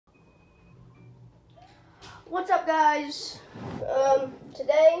What's up, guys?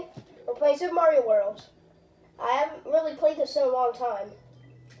 Today we're playing Super Mario World. I haven't really played this in a long time,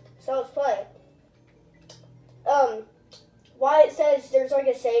 so let's play. Why it says there's like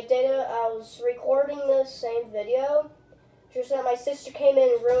a save data, I was recording this same video, just that my sister came in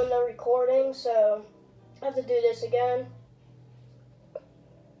and ruined the recording, so I have to do this again.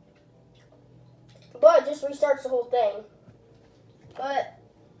 But it just restarts the whole thing. But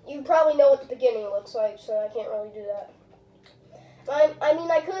you probably know what the beginning looks like, so I can't really do that. I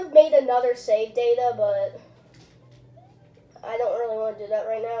mean, I could have made another save data, but I don't really want to do that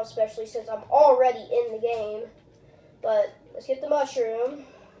right now, especially since I'm already in the game. But let's get the mushroom.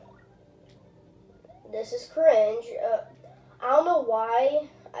 This is cringe. I don't know why.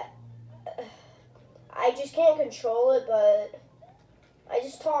 I just can't control it, but I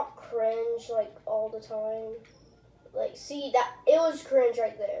just talk cringe like all the time. Like, see, that it was cringe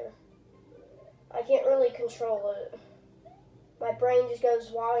right there. I can't really control it. My brain just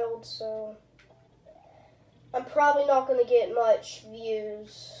goes wild, so I'm probably not gonna get much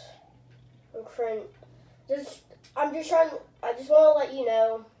views from cringe. I just want to let you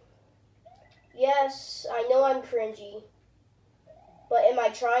know. Yes, I know I'm cringy, but am I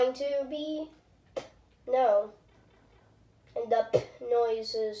trying to be? No. And the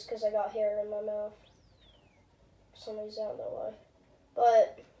noise is because I got hair in my mouth. For some reason, I don't know why.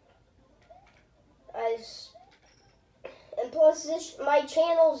 But and plus my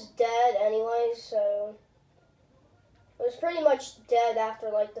channel's dead anyway, so it was pretty much dead after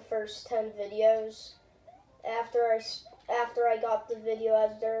like the first 10 videos. After I got the video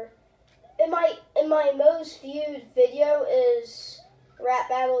editor. And my most viewed video is Rap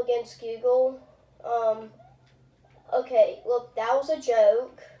Battle against Google. Okay, look, that was a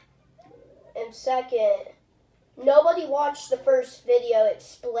joke. And second, nobody watched the first video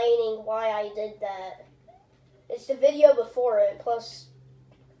explaining why I did that. It's the video before it, plus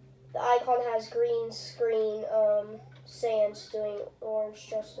the icon has green screen, Sans doing orange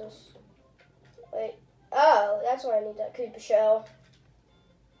justice. Wait, oh, that's why I need that Koopa shell.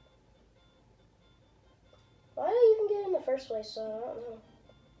 Why did I even get in the first place, so I don't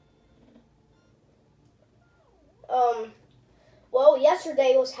know. Well,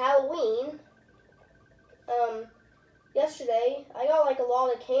 yesterday was Halloween. Yesterday, I got like a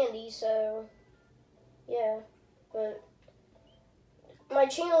lot of candy, so yeah, but my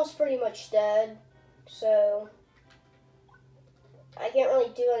channel's pretty much dead, so I can't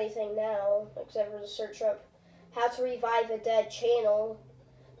really do anything now, except for to search up how to revive a dead channel,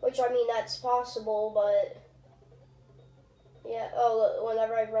 which, I mean, that's possible, but yeah, oh, look,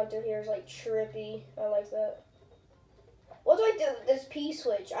 whenever I run through here, it's like trippy. I like that. What do I do with this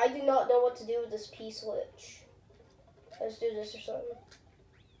P-switch? I do not know what to do with this P-switch. Let's do this or something.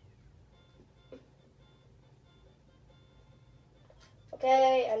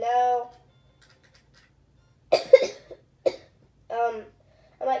 Okay, I know.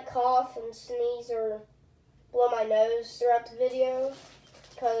 I might cough and sneeze or blow my nose throughout the video,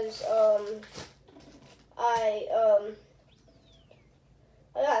 because, I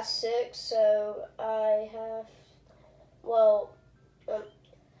got sick, so I have, well,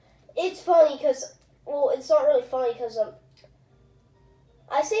 it's funny because, well, it's not really funny because,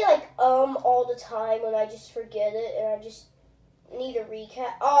 I say, like, all the time when I just forget it, and I just need a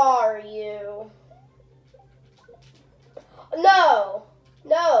recap. Are you? No!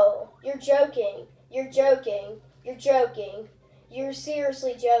 No! You're joking. You're joking. You're joking. You're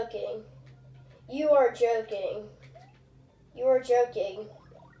seriously joking. You are joking. You are joking.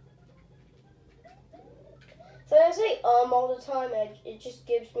 So I say all the time, and it just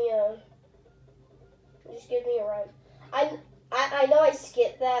gives me a rhyme. I know I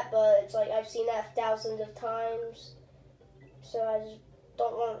skipped that, but it's like I've seen that thousands of times, so I just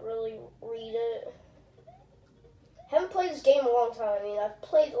don't want to really read it. Haven't played this game in a long time. I mean, I've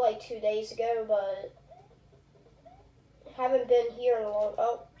played it like 2 days ago, but haven't been here in a long.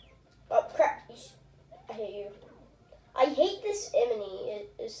 Oh crap! I hate you. I hate this enemy.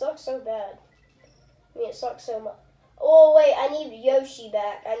 It sucks so bad. I mean, it sucks so much. Oh, wait, I need Yoshi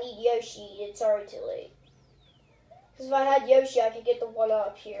back. I need Yoshi. It's already too late. Because if I had Yoshi, I could get the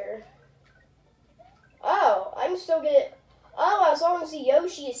 1-up here. Oh, I can still get it. Oh, as long as the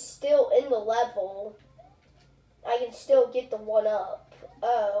Yoshi is still in the level, I can still get the 1-up.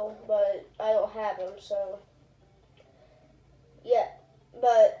 Oh, but I don't have him, so. Yeah,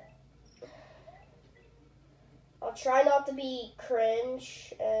 but I'll try not to be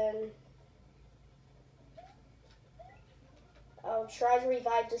cringe, and I'll try to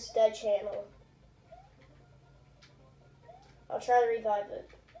revive this dead channel. I'll try to revive it.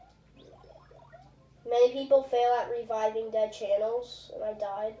 Many people fail at reviving dead channels, and I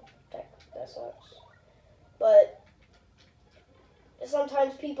died. That sucks. But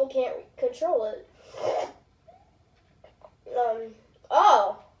sometimes people can't control it.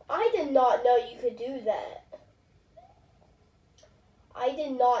 Oh, I did not know you could do that. I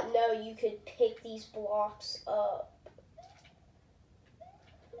did not know you could pick these blocks up.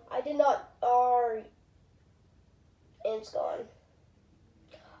 I did not, and it's gone.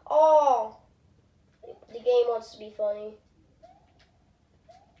 Oh, the game wants to be funny.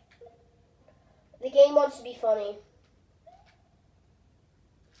 The game wants to be funny.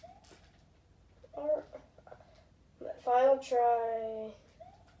 Final try.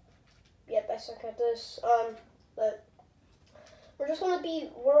 Yep, I suck at this. But we're just gonna be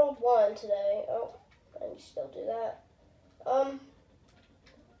World 1 today. Oh, I can still do that.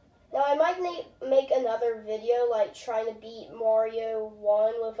 Now I might make another video like trying to beat Mario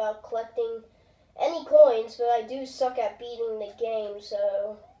 1 without collecting any coins, but I do suck at beating the game,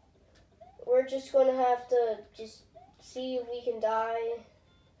 so we're just gonna have to just see if we can die.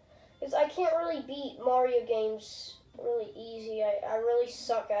 Because I can't really beat Mario games really easy. I really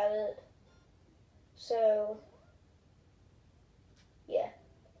suck at it. So, yeah.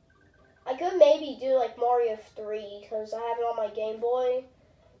 I could maybe do like Mario 3 because I have it on my Game Boy.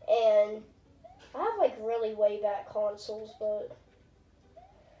 And I have like really way back consoles, but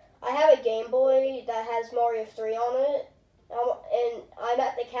I have a Game Boy that has Mario 3 on it. And I'm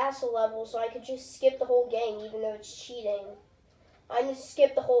at the castle level, so I could just skip the whole game even though it's cheating. I just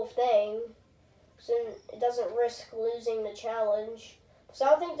skip the whole thing, so it doesn't risk losing the challenge. So I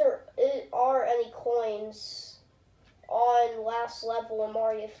don't think there are any coins on last level in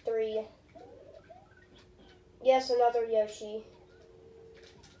Mario 3. Yes, another Yoshi.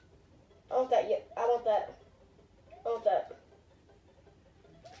 I want that. I want that. I want that.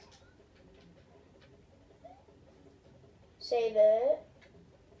 Save it.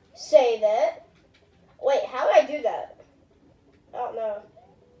 Save it. Wait, how did I do that? I don't know.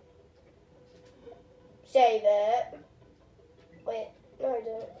 Save it. Wait, no I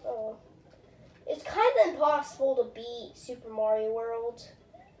didn't. Oh. It's kind of impossible to beat Super Mario World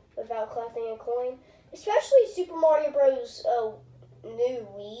without collecting a coin. Especially Super Mario Bros. New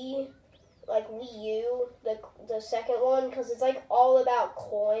Wii. Like Wii U, the second one, because it's like all about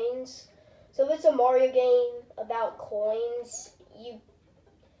coins. So if it's a Mario game about coins, you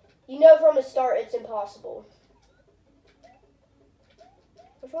know from the start it's impossible.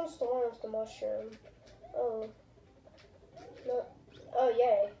 Which one's the one with the mushroom? Oh. No. Oh,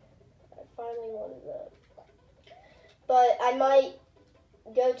 yay. I finally wanted that. But I might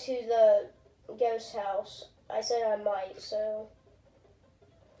go to the ghost house. I said I might, so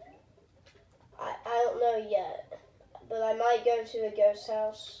I don't know yet. But I might go to the ghost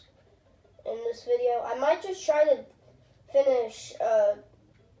house in this video. I might just try to finish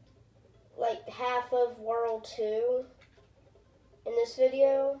like half of World 2 in this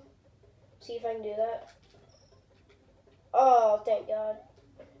video. See if I can do that. Oh, thank God.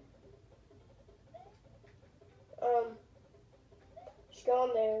 Just go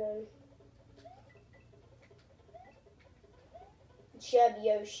on there then. Jeb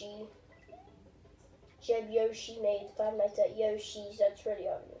Yoshi. Jeb Yoshi made Five Nights at Yoshi's. That's really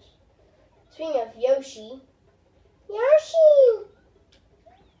obvious. Speaking of Yoshi. Yoshi!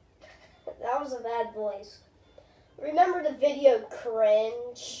 That was a bad voice. Remember the video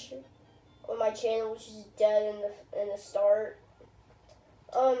Cringe on my channel, which is dead in the start?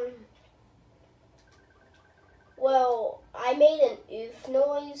 Well, I made an oof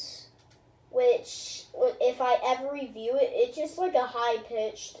noise, which, if I ever review it, it's just like a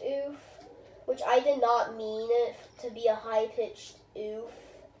high-pitched oof, which I did not mean it to be a high-pitched oof.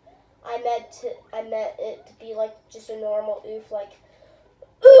 I meant it to be like just a normal oof, like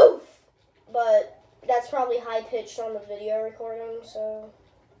oof, but that's probably high-pitched on the video recording, so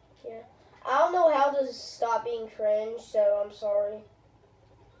yeah. I don't know how to stop being cringe, so I'm sorry.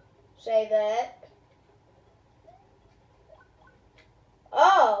 Say that.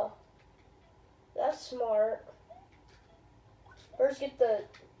 Oh, that's smart. First get the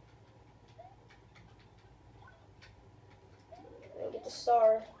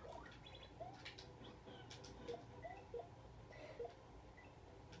star.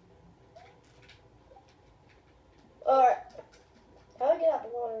 Alright. How do I get out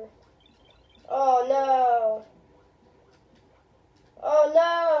of the water? Oh no. Oh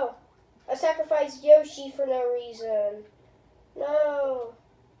no. I sacrificed Yoshi for no reason. No.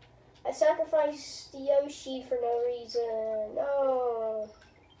 I sacrificed Yoshi for no reason. No.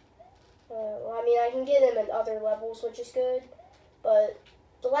 Well, I mean, I can get him in other levels, which is good. But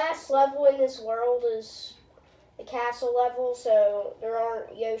the last level in this world is the castle level, so there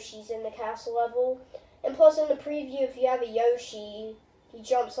aren't Yoshis in the castle level. And plus in the preview, if you have a Yoshi, he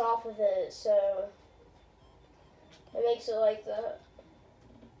jumps off of it, so it makes it like that.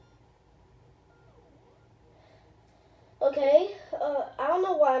 Okay, I don't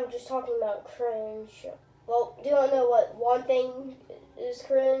know why I'm just talking about cringe. Well, do you want to know what one thing is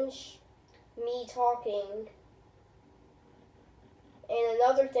cringe? Me talking. And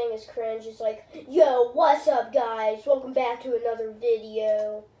another thing is cringe is like, yo, what's up guys? Welcome back to another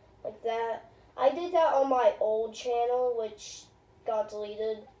video. Like that. I did that on my old channel, which got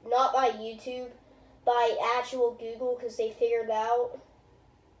deleted. Not by YouTube, by actual Google, because they figured out.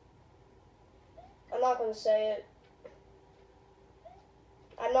 I'm not going to say it.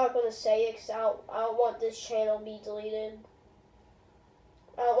 I'm not going to say it because I don't want this channel to be deleted.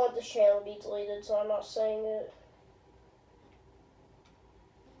 I don't want this channel to be deleted, so I'm not saying it.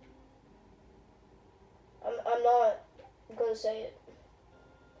 I'm not going to say it.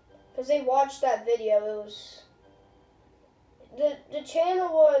 Because they watched that video. It was... The channel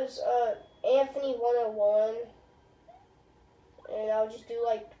was Anthony 101. And I would just do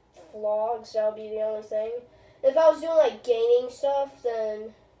like vlogs. That would be the only thing. If I was doing like gaming stuff,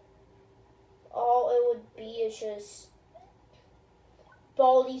 then all it would be is just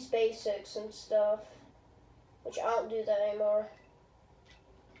Baldi's Basics and stuff. Which I don't do that anymore.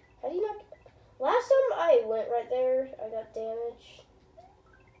 How do you not... Last time I went right there, I got damaged.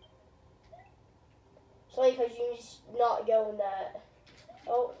 It's only because you just not go in that.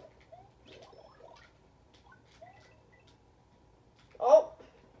 Oh. Oh.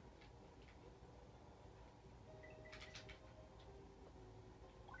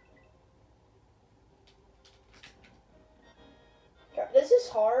 This is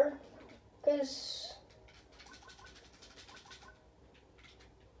hard, because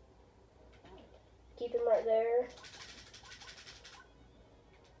keep him right there.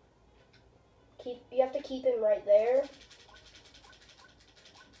 You have to keep him right there.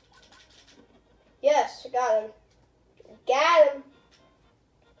 Yes, got him. Got him.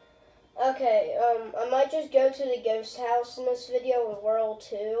 Okay, I might just go to the ghost house in this video in World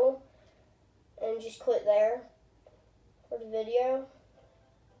 2 and just quit there for the video.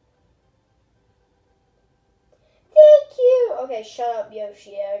 Thank you. Okay, shut up,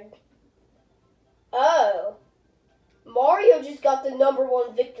 Yoshi Egg. Oh. Mario just got the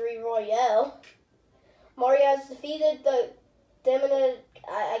 #1 victory royale. Mario has defeated the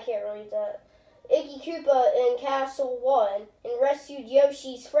I can't read that. Iggy Koopa in Castle 1 and rescued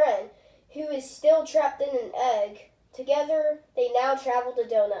Yoshi's friend, who is still trapped in an egg. Together, they now travel to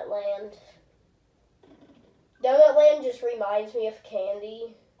Donut Land. Donut Land just reminds me of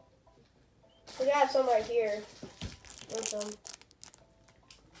candy. We got some right here. There's some.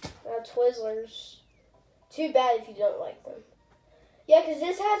 Twizzlers. Too bad if you don't like them. Yeah, because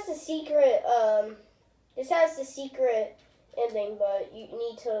this has the secret ending, but you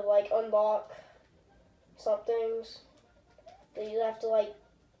need to, like, unlock some things. That you have to, like,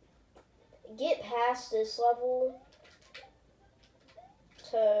 get past this level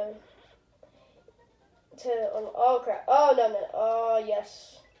to oh crap. Oh, no. Oh,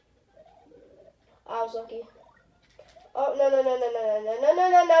 yes. I was lucky. Oh, no.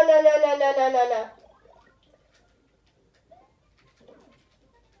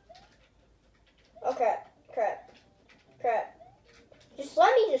 Oh, crap. Just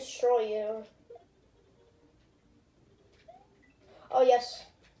let me destroy you. Oh, yes.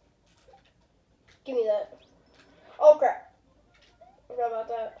 Give me that. Oh, crap. Forgot about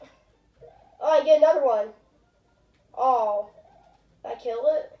that. Oh, I get another one. Oh. Did I kill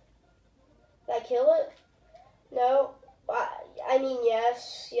it? Did I kill it? No. I mean,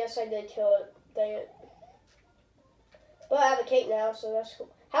 yes. Yes, I did kill it. Dang it. But I have a cape now, so that's cool.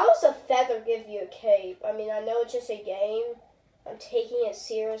 How does a feather give you a cape? I mean, I know it's just a game. I'm taking it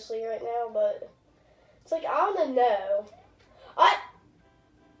seriously right now, but it's like, I want to know.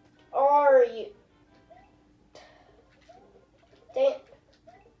 Are you... Dang it.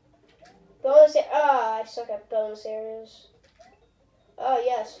 Bonus... I suck at bonus areas. Oh,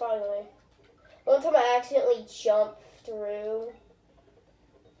 yes, finally. One time I accidentally jumped through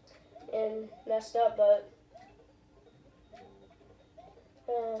and messed up, but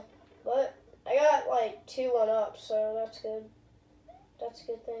I got like 2 1-ups, so that's good. That's a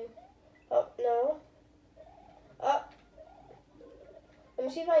good thing. Oh, no. Oh. Let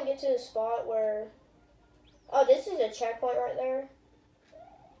me see if I can get to the spot where... Oh, this is a checkpoint right there.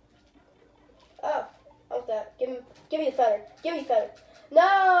 Oh, how's that? Give me the feather. Give me the feather.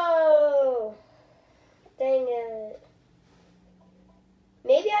 No! Dang it.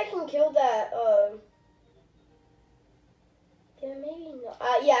 Maybe I can kill that, yeah, maybe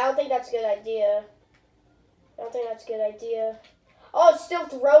not. Yeah, I don't think that's a good idea. I don't think that's a good idea. Oh, it's still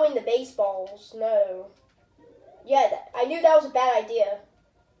throwing the baseballs. No. Yeah, I knew that was a bad idea.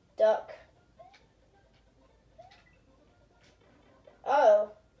 Duck.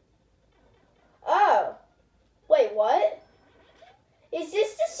 Oh. Oh. Wait, what? Is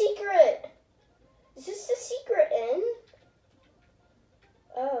this the secret? Is this the secret end?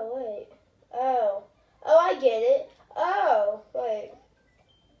 Oh, wait. Oh. Oh, I get it. Oh, wait.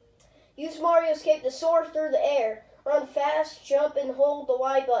 Use Mario Escape to soar through the air. Run fast, jump, and hold the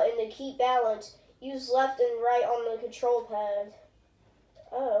Y button to keep balance. Use left and right on the control pad.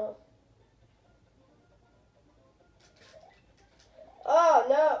 Oh. Oh,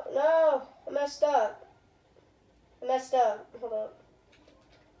 no, no. I messed up. I messed up. Hold up.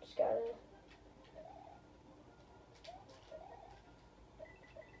 Just gotta...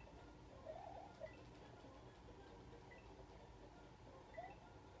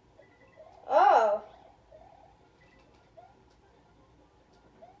 Oh.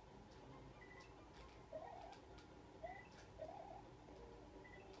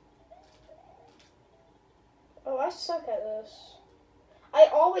 Oh, I suck at this. I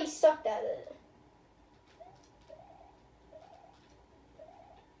always sucked at it.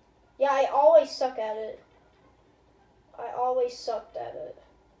 Yeah, I always suck at it. I always sucked at it.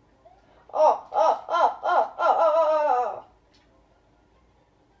 Oh, oh, oh, oh, oh, oh, oh, oh.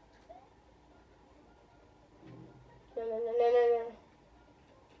 No, no, no, no, no, no.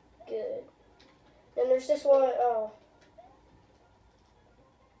 Good. Then there's this one. Oh.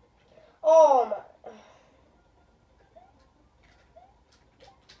 Oh, my.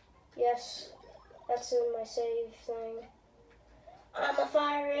 Yes. That's in my save thing. I'm a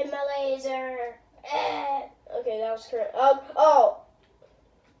fire in my laser. Eh. Okay, that was correct. Oh.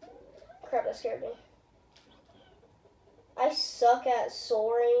 Crap, that scared me. I suck at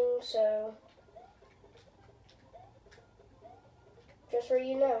soaring, so just so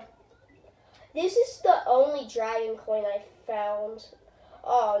you know. This is the only dragon coin I found.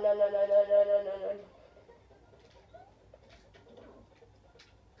 Oh, no, no, no, no, no, no, no, no.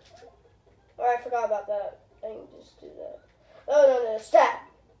 Oh, I forgot about that. I can just do that. Oh, no, no, stop.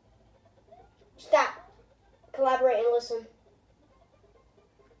 Stop. Collaborate and listen.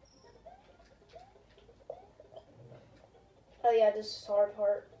 Oh, yeah, this is hard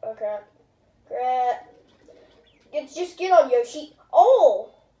part. Oh, crap. Crap. Just get on, Yoshi.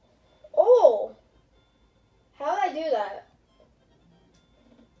 Oh! Oh! How did I do that?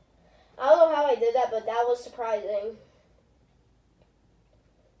 I don't know how I did that, but that was surprising.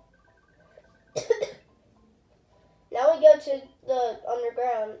 Now we go to the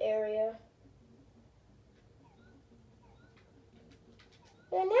underground area.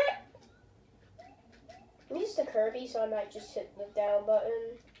 I'm used to Kirby, so I might just hit the down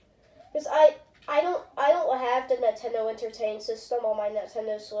button. Because I don't have the Nintendo Entertainment System on my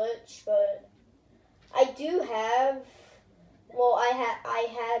Nintendo Switch, but I do have. Well, I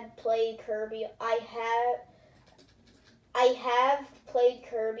had played Kirby. I have played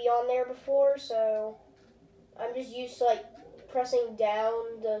Kirby on there before, so I'm just used to like pressing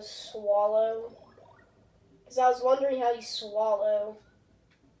down to swallow. Because I was wondering how you swallow,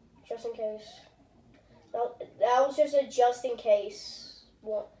 just in case. That was just a just in case.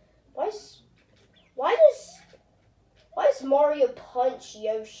 Why does Mario punch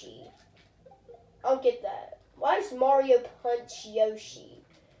Yoshi? I don't get that. Why does Mario punch Yoshi?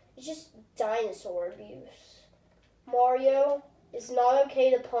 It's just dinosaur abuse. Mario, it's not okay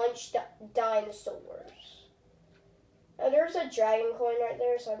to punch dinosaurs. Now there's a dragon coin right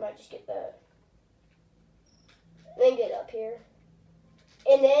there, so I might just get that. And then get up here.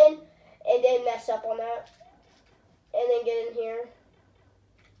 And then mess up on that. And then get in here.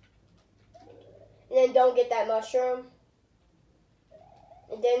 And then don't get that mushroom.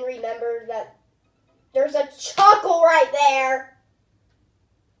 And then remember that there's a chuckle right there.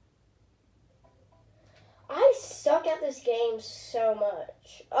 I suck at this game so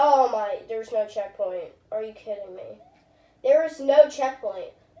much. Oh my, there's no checkpoint. Are you kidding me? There is no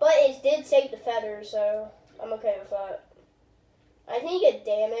checkpoint. But it did save the feather, so I'm okay with that. I think it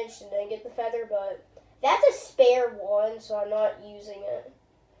damaged and then get the feather, but that's a spare one, so I'm not using it.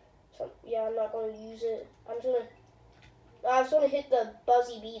 So yeah, I'm not going to use it. I was going to hit the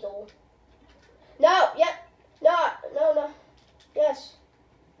Buzzy Beetle. No, yep, no, no, no. Yes,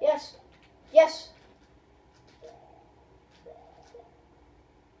 yes, yes.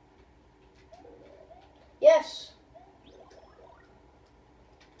 Yes.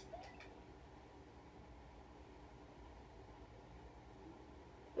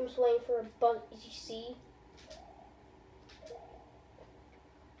 I'm just waiting for a bug. Did you see?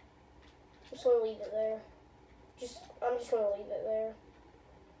 I'm just gonna leave it there. I'm just gonna leave it there.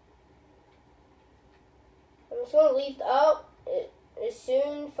 I'm just gonna leave. Oh, it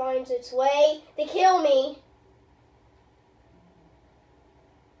soon finds its way to kill me.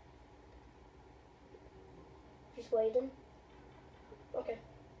 Just waiting. Okay.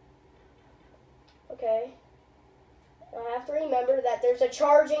 Okay. I have to remember that there's a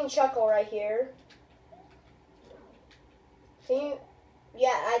charging chuckle right here. Can you? Yeah,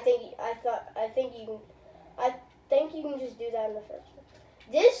 I think you can just do that in the first one.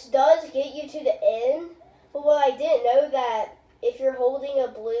 This does get you to the end, but what I didn't know that if you're holding a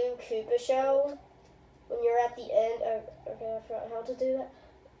blue Koopa shell when you're at the end, okay, I forgot how to do that.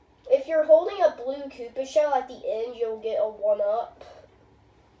 If you're holding a blue Koopa shell at the end, you'll get a 1-up.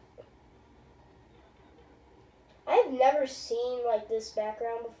 I've never seen like this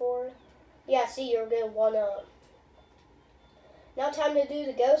background before. Yeah, see, you'll get a 1-up. Now time to do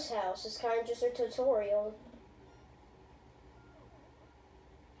the ghost house. It's kind of just a tutorial.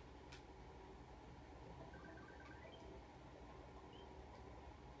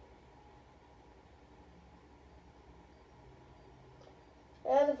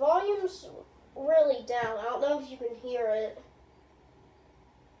 The volume's really down. I don't know if you can hear it.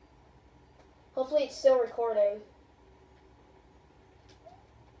 Hopefully it's still recording.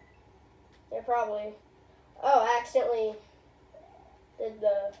 Yeah, probably. Oh, I accidentally did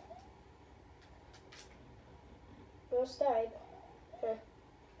the... Almost died. And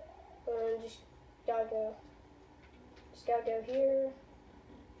just gotta go here.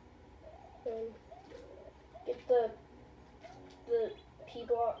 And get the P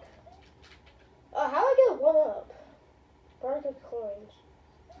block. Oh, how do I get a 1-up? Barnacle coins.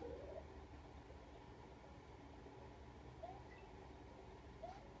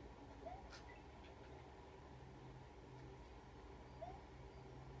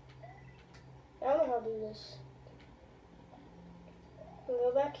 I don't know how to do this. I'll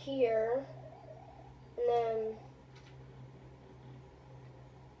go back here, and then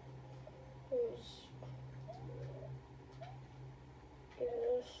just do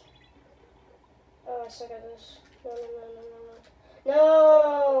this. Oh, I suck at this.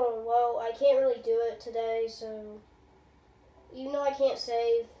 No! Well, I can't really do it today, so even though I can't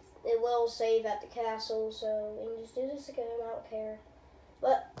save, it will save at the castle, so we can just do this again. I don't care.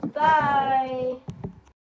 But bye.